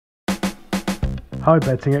Hi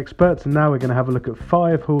betting experts, and now we're going to have a look at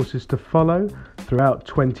 5 horses to follow throughout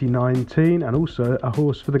 2019 and also a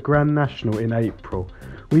horse for the Grand National in April.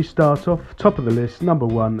 We start off top of the list, number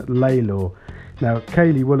 1, Laylor. Now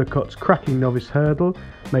Kaylee Woollicott's cracking novice hurdle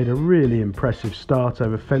made a really impressive start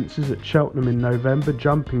over fences at Cheltenham in November,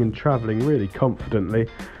 jumping and travelling really confidently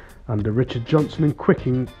under Richard Johnson and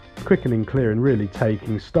quickening clear and really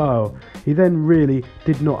taking style. He then really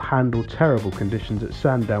did not handle terrible conditions at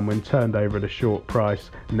Sandown when turned over at a short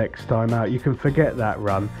price next time out. You can forget that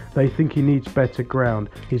run. They think he needs better ground.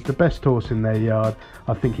 He's the best horse in their yard.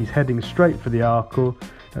 I think he's heading straight for the Arkle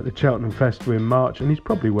at the Cheltenham Festival in March, and he's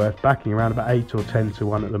probably worth backing around about 8 or 10 to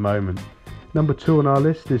 1 at the moment. Number 2 on our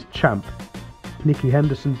list is Champ. Nicky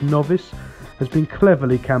Henderson's novice has been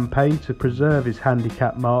cleverly campaigned to preserve his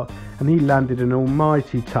handicap mark, and he landed an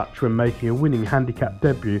almighty touch when making a winning handicap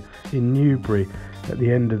debut in Newbury at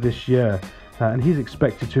the end of this year. And he's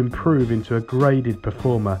expected to improve into a graded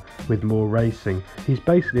performer with more racing. He's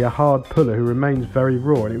basically a hard puller who remains very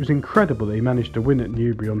raw, and it was incredible that he managed to win at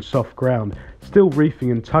Newbury on soft ground, still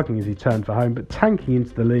reefing and tugging as he turned for home, but tanking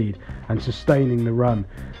into the lead and sustaining the run.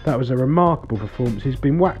 That was a remarkable performance. He's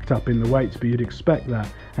been whacked up in the weights, but you'd expect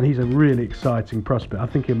that, and he's a really exciting prospect. I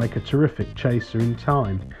think he'll make a terrific chaser in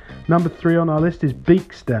time. Number 3 on our list is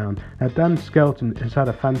Beaksdown. Now Dan Skelton has had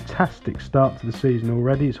a fantastic start to the season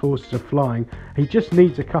already. His horses are flying. He just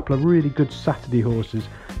needs a couple of really good Saturday horses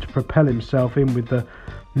to propel himself in with the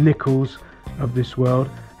Nichols of this world,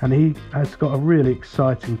 and he has got a really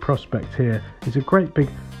exciting prospect here. He's a great big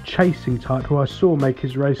chasing type who I saw make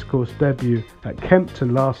his racecourse debut at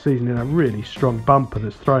Kempton last season in a really strong bumper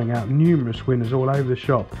that's throwing out numerous winners all over the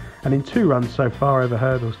shop, and in 2 runs so far over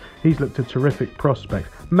hurdles he's looked a terrific prospect,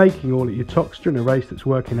 making all at your Toxter in a race that's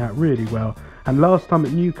working out really well. And last time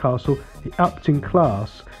at Newcastle he upped in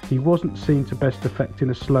class. He wasn't seen to best effect in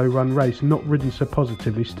a slow run race, not ridden so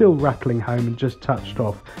positively, still rattling home and just touched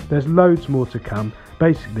off. There's loads more to come.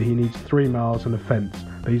 Basically he needs 3 miles and a fence,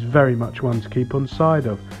 but he's very much one to keep on side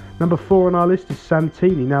of. Number 4 on our list is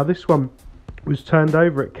Santini. Now this one was turned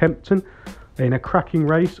over at Kempton in a cracking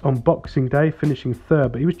race on Boxing Day, finishing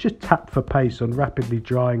 3rd, but he was just tapped for pace on rapidly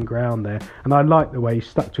drying ground there, and I like the way he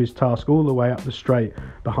stuck to his task all the way up the straight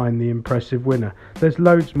behind the impressive winner. There's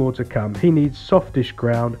loads more to come. He needs softish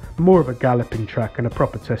ground, more of a galloping track and a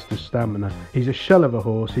proper test of stamina. He's a shell of a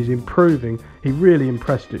horse. He's improving. He really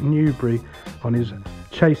impressed at Newbury on his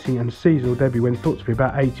chasing and seasonal debut when thought to be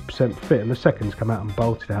about 80% fit, and the second's come out and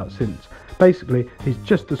bolted out since. Basically, he's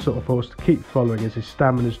just the sort of horse to keep following as his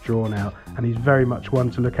stamina's drawn out, and he's very much one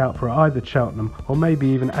to look out for at either Cheltenham or maybe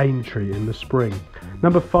even Aintree in the spring.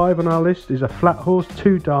 Number 5 on our list is a flat horse,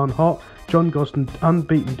 Too Darn Hot. John Gosden's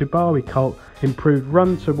unbeaten Dubawi colt improved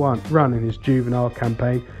run in his juvenile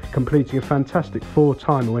campaign, completing a fantastic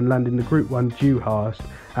 4-timer when landing the Group 1 Dewhurst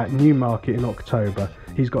at Newmarket in October.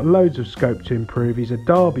 He's got loads of scope to improve. He's a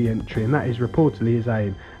Derby entry, and that is reportedly his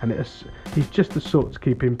aim, and he's just the sort to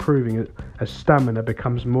keep improving as stamina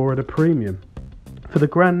becomes more at a premium. For the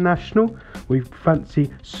Grand National, we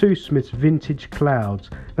fancy Sue Smith's Vintage Clouds.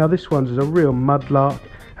 Now this one's a real mudlark.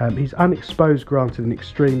 He's unexposed, granted an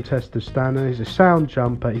extreme test of stamina. He's a sound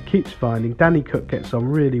jumper. He keeps finding. Danny Cook gets on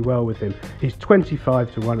really well with him. He's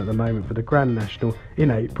 25 to 1 at the moment for the Grand National in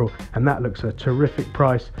April, and that looks a terrific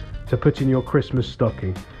price to put in your Christmas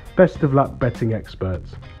stocking. Best of luck, betting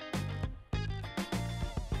experts.